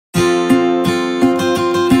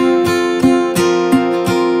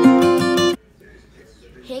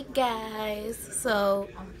So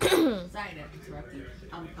sorry to interrupt you.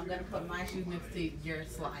 I'm gonna put my shoes next to your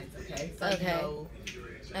slides, okay? So okay. You know.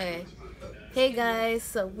 Okay. Hey guys,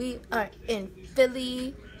 so we are in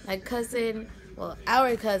Philly. My cousin, well,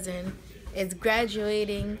 our cousin, is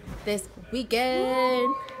graduating this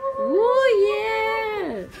weekend. Woo,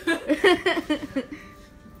 yeah!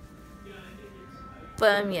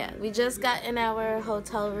 But yeah, we just got in our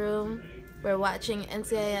hotel room. We're watching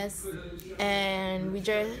NCIS, and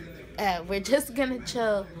we're just gonna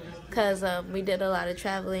chill because we did a lot of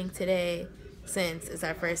traveling today since it's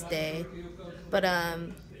our first day. But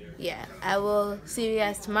yeah, I will see you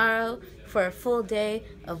guys tomorrow for a full day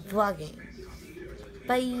of vlogging.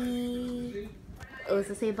 Bye.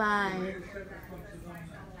 Alyssa, say bye.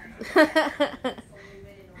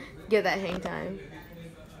 Give that hang time.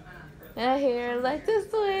 My hair like to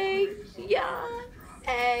swing, yeah.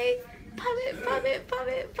 Hey, pop it, pop it, pop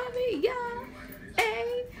it, pop it, yeah.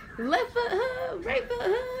 Hey, left foot hook, right foot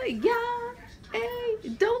hook, yeah. Hey,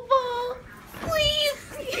 don't fall,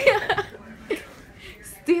 please, yeah.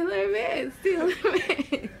 Steeler man, Steeler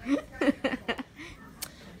man.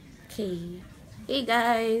 Okay, hey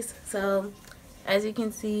guys. So, as you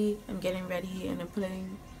can see, I'm getting ready and I'm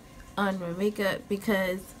putting on my makeup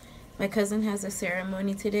because my cousin has a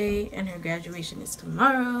ceremony today and her graduation is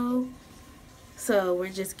tomorrow. So we're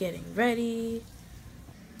just getting ready.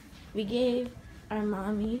 We gave our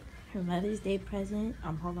mommy her Mother's Day present.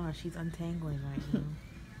 Hold on, she's untangling right now.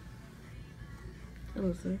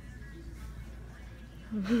 Listen.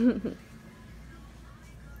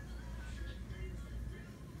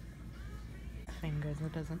 Fingers,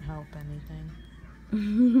 it doesn't help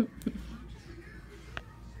anything.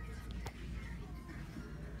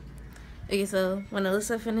 Okay, so when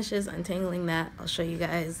Alyssa finishes untangling that, I'll show you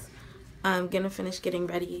guys. I'm gonna finish getting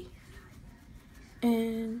ready.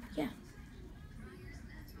 And yeah.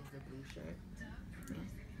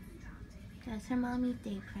 That's her Mommy's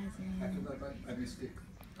Day present.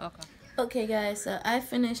 Okay. Okay guys, so I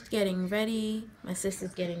finished getting ready. My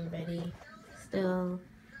sister's getting ready still.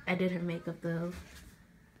 I did her makeup though.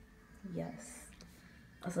 Yes.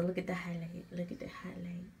 Also look at the highlight. Look at the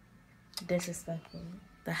highlight. Disrespectful.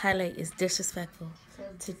 The highlight is disrespectful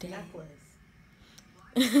today.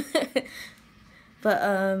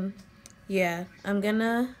 But yeah, I'm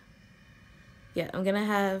gonna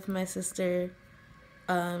have my sister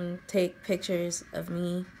take pictures of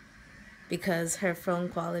me because her phone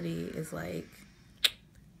quality is like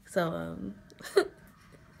so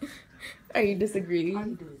Are you disagreeing? All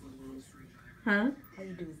you do is use. Huh? All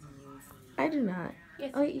you do is use. I do not.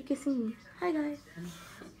 Yes. Oh, you can see me. Hi guys.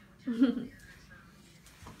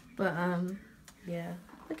 But yeah,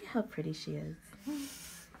 look at how pretty she is.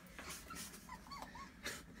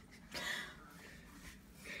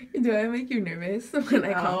 Do I make you nervous when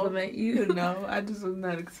I compliment you? No, I just was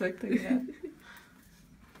not expecting that.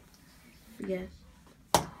 Yeah.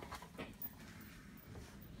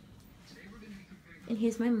 And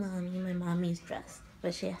here's my mommy. My mommy's dressed,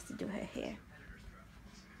 but she has to do her hair.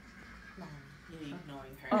 Mom, you're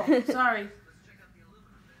ignoring her. Oh, sorry.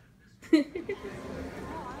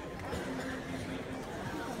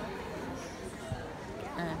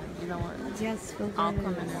 And you know what? Yes, I'll come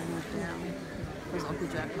in and move down because Uncle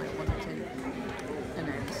Jack might want to take an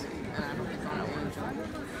eggs, and I don't think I will enjoy it.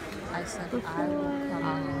 I said I will come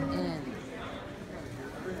in.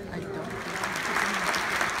 I don't think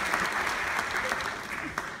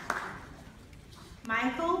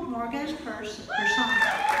Michael Morgan Person.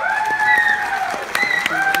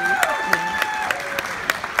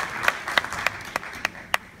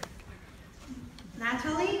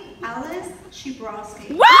 Natalie Alice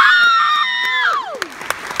Shibrowski.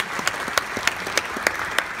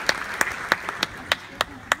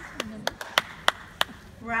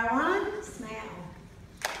 Rowan Smale.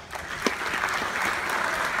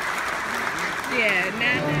 Yeah,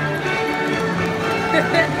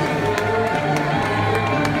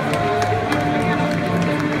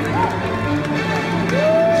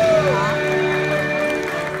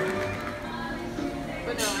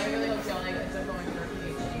 But no, I really hope Johnny ends up going to her PhD.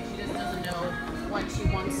 She just doesn't know when she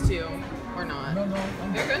wants to or not. No,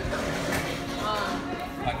 You're good.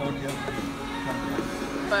 I go to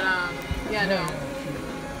But yeah, no.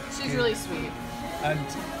 She's really sweet. and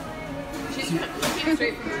She came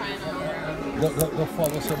straight from China. they'll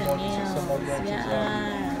follow somebody else as well.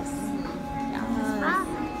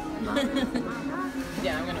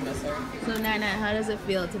 Yeah, I'm gonna miss her. So Nana, how does it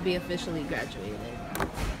feel to be officially graduated? What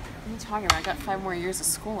are you talking about? I got 5 more years of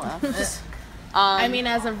school left. I mean,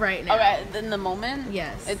 as of right now. Okay, in the moment,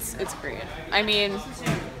 Yes. it's great. I mean,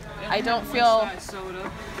 I don't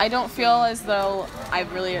feel as though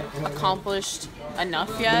I've really accomplished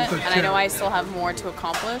enough yet, and I know I still have more to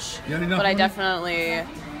accomplish, but I definitely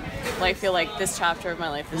feel like this chapter of my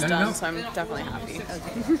life is done, so I'm definitely happy.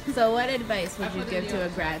 Okay. So what advice would you give to a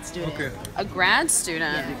grad student? Okay. A grad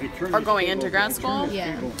student? Yeah. Or going into grad school?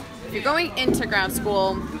 Yeah. If you're going into grad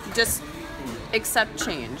school, just accept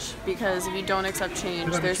change, because if you don't accept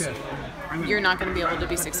change, you're not going to be able to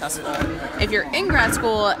be successful. If you're in grad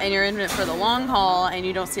school and you're in it for the long haul and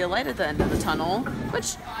you don't see a light at the end of the tunnel, which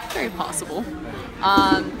is very possible,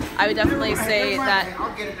 I would definitely say that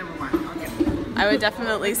I would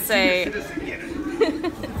definitely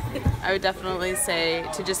say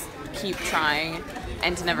to just keep trying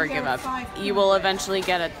and to never give up. You will eventually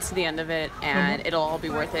get it to the end of it, and it'll all be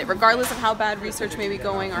worth it. Regardless of how bad research may be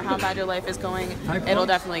going or how bad your life is going, it'll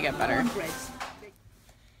definitely get better.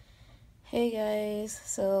 Hey guys,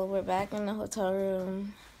 so we're back in the hotel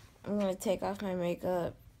room. I'm gonna take off my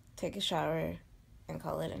makeup, take a shower, and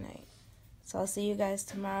call it a night. So I'll see you guys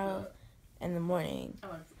tomorrow in the morning.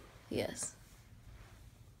 Yes.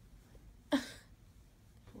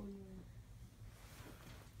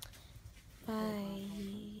 Bye.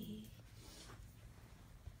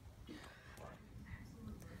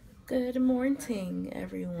 Good morning,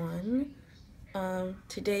 everyone.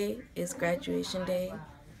 Today is graduation day,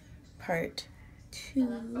 part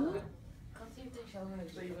 2.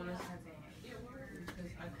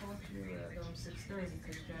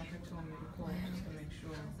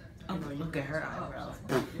 Oh, look at her eyebrows.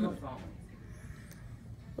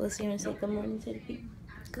 Lucy, you want to say good morning to the people?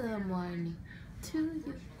 Good morning to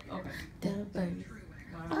you. Okay. The birds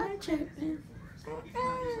are chirping.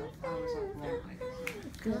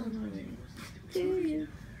 Good morning to you.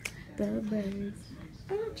 The birds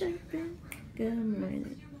are chirping. Good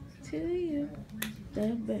morning to you. The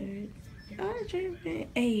birds are chirping.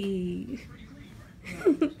 Hey.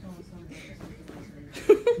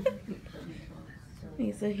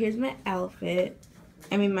 Okay, so here's my outfit.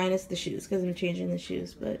 I mean, minus the shoes, because I'm changing the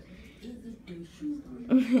shoes, but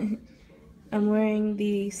I'm wearing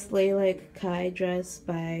the Slay Like Kai dress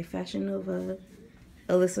by Fashion Nova.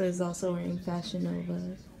 Alyssa is also wearing Fashion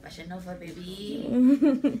Nova. Fashion Nova, baby. I don't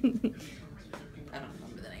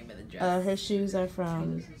remember the name of the dress. Her shoes are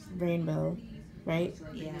from Rainbow, right?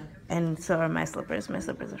 Yeah. And so are my slippers. My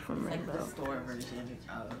slippers are from Like Rainbow. the store version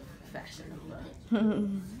of Fashion Nova.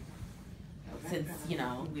 Since, we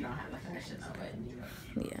don't have a Fashion Nova in New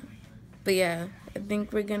York. Yeah. But yeah, I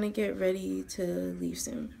think we're gonna get ready to leave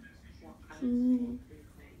soon. You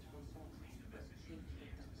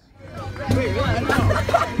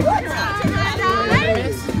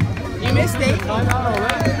missed it. I know. I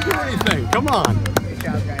didn't do anything. Come on. Good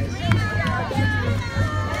job, guys.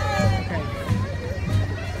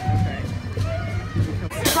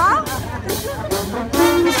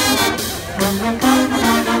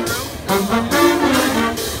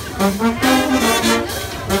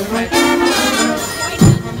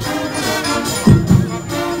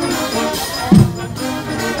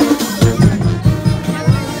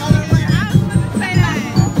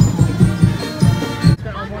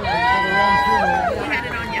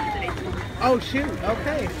 Oh shoot,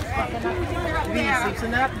 okay. Sleeps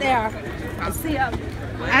up there. I'll see ya.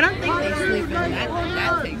 I don't think they sleep in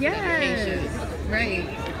that takes dedication. Right.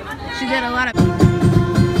 She did a lot of...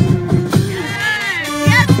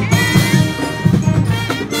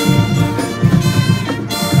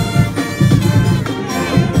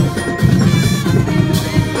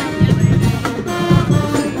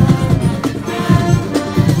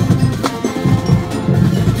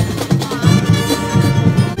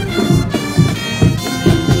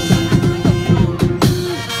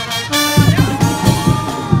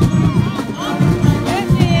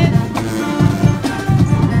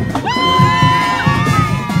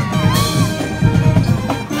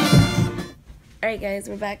 Alright guys,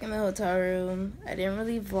 we're back in the hotel room. I didn't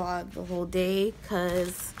really vlog the whole day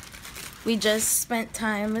because we just spent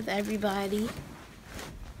time with everybody.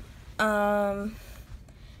 Alyssa.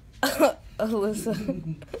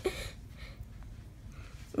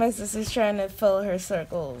 My sister's trying to fill her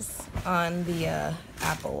circles on the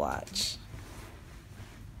Apple Watch.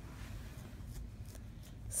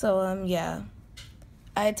 So, yeah.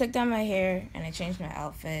 I took down my hair and I changed my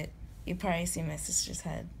outfit. You probably see my sister's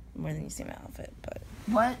head more than you see my outfit, but...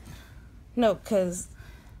 What? No, because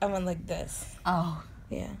I went like this. Oh.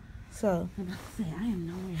 Yeah. So... I'm about to say, I am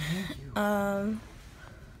nowhere near you.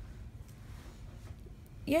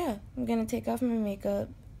 Yeah, I'm gonna take off my makeup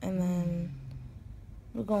and then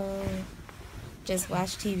we're gonna just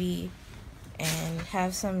watch TV and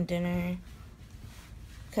have some dinner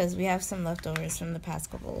because we have some leftovers from the past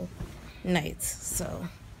couple nights. So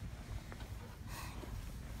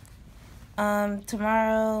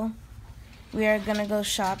tomorrow we are gonna go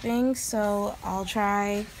shopping, so I'll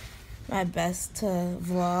try my best to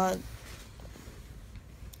vlog.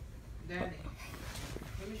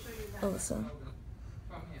 Alyssa,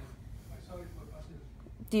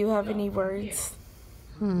 do you have any words?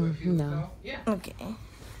 No. Okay.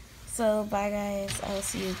 So, bye guys. I will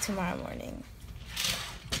see you tomorrow morning.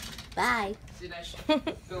 Bye.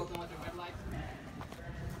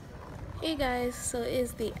 Hey guys, so it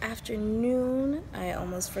is the afternoon. I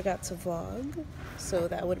almost forgot to vlog, so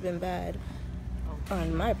that would have been bad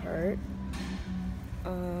on my part.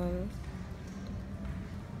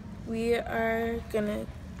 We are gonna...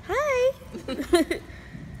 Hi!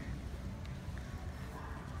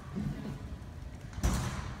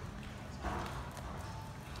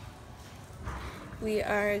 We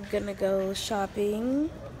are gonna go shopping,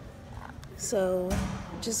 so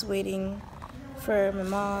just waiting for my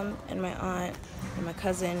mom and my aunt and my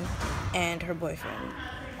cousin and her boyfriend.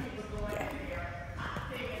 Yeah.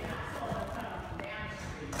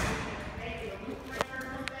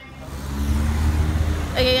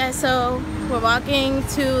 Okay guys, so we're walking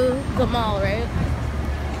to the mall, right?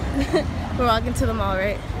 We're walking to the mall,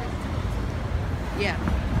 right? Yeah.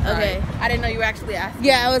 Okay. Sorry. I didn't know you were actually asking.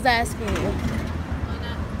 Yeah, I was asking you.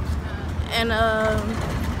 And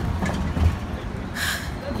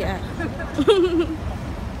yeah.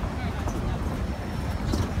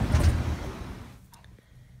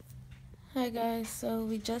 Hi guys, so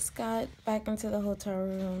we just got back into the hotel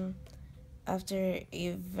room after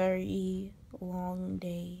a very long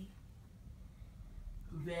day.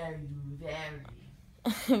 Very,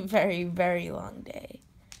 very long day.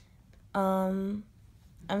 I'm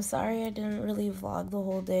sorry I didn't really vlog the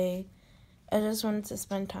whole day. I just wanted to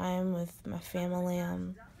spend time with my family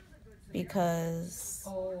because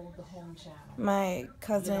my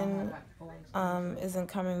cousin isn't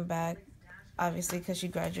coming back, obviously because she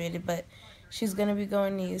graduated, but she's gonna be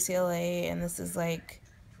going to UCLA, and this is like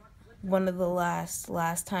one of the last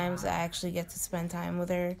times I actually get to spend time with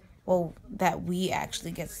her. Well, that we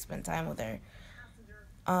actually get to spend time with her.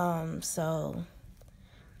 So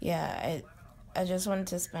yeah, I just wanted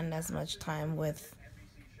to spend as much time with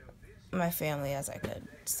my family as I could.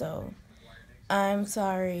 So I'm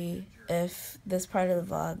sorry if this part of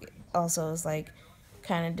the vlog also is like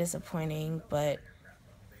kind of disappointing, but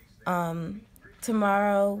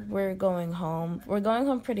tomorrow we're going home. We're going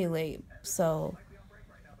home pretty late, so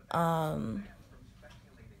I'll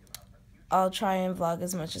try and vlog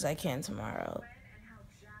as much as I can tomorrow.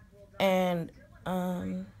 And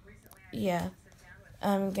yeah,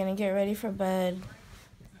 I'm gonna get ready for bed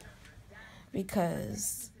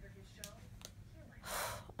because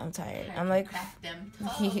I'm tired. I'm like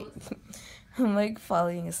I'm like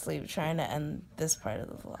falling asleep trying to end this part of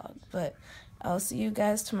the vlog. But I'll see you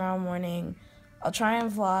guys tomorrow morning. I'll try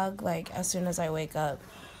and vlog like as soon as I wake up.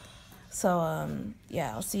 So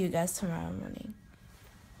yeah, I'll see you guys tomorrow morning.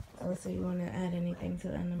 Alyssa, you want to add anything to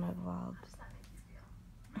the end of my vlogs?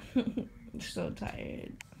 I'm so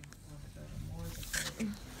tired.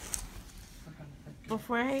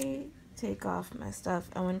 Before I take off my stuff,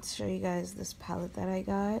 I want to show you guys this palette that I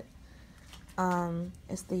got.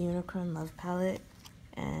 It's the Unicorn Love palette,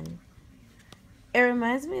 and it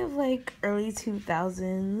reminds me of like early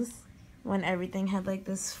 2000s when everything had like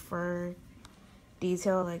this fur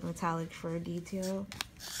detail, like metallic fur detail.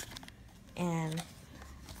 And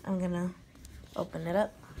I'm gonna open it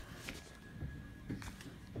up.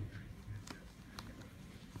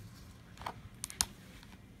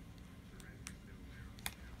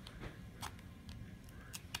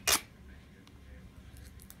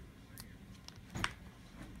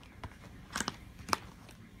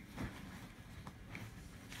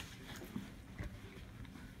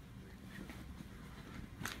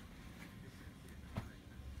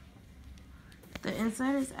 The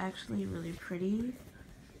inside is actually really pretty.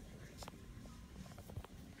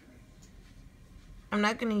 I'm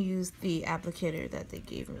not going to use the applicator that they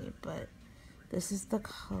gave me, but this is the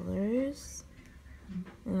colors,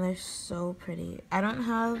 and they're so pretty. I don't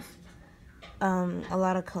have a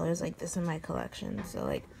lot of colors like this in my collection, so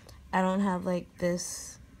like I don't have like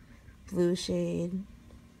this blue shade,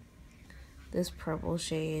 this purple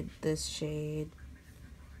shade, this shade.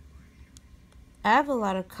 I have a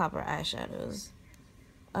lot of copper eyeshadows.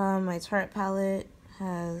 My Tarte palette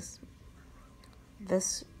has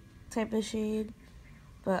this type of shade,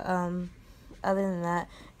 but other than that,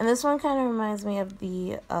 and this one kind of reminds me of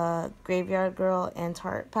the Graveyard Girl and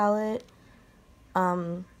Tarte palette.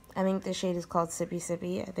 I think the shade is called Sippy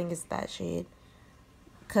Sippy. I think it's that shade,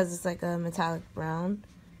 because it's like a metallic brown.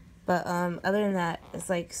 But other than that, it's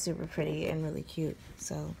like super pretty and really cute.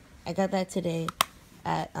 So I got that today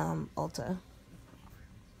at Ulta.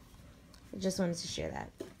 I just wanted to share that.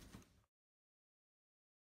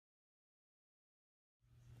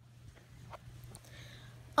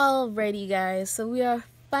 Alrighty guys, so we are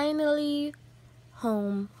finally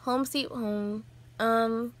home sweet home.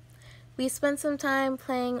 We spent some time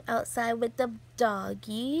playing outside with the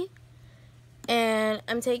doggy, and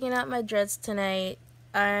I'm taking out my dreads tonight.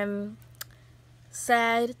 I'm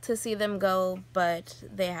sad to see them go, but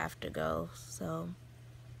they have to go. So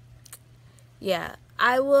yeah,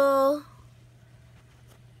 I will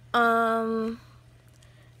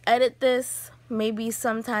edit this maybe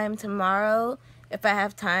sometime tomorrow if I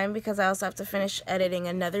have time, because I also have to finish editing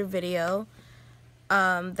another video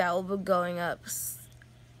that will be going up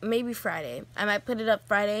maybe Friday. I might put it up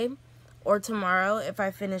Friday or tomorrow if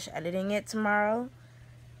I finish editing it tomorrow.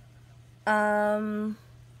 But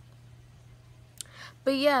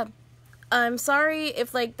yeah, I'm sorry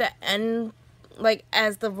if like the end, like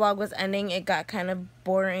as the vlog was ending, it got kind of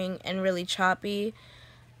boring and really choppy.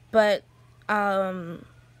 But my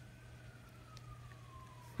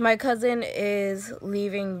cousin is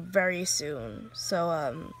leaving very soon,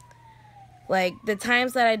 so like the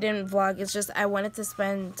times that I didn't vlog, it's just I wanted to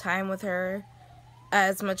spend time with her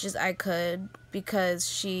as much as I could, because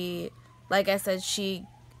she, like I said, she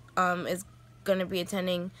is gonna be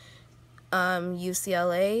attending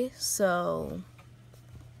UCLA, so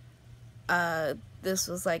this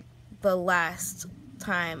was like the last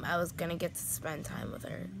time I was gonna get to spend time with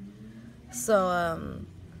her. So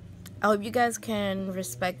I hope you guys can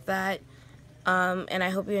respect that, and I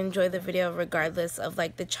hope you enjoy the video regardless of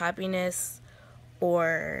like the choppiness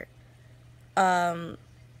or the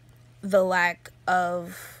lack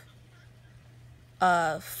of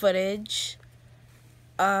footage.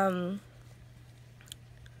 But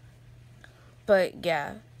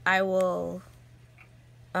yeah, I will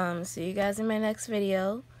see you guys in my next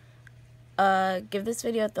video. Give this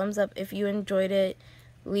video a thumbs up if you enjoyed it.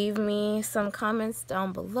 Leave me some comments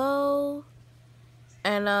down below,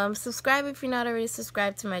 and subscribe if you're not already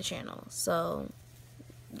subscribed to my channel. So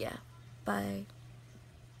yeah, bye.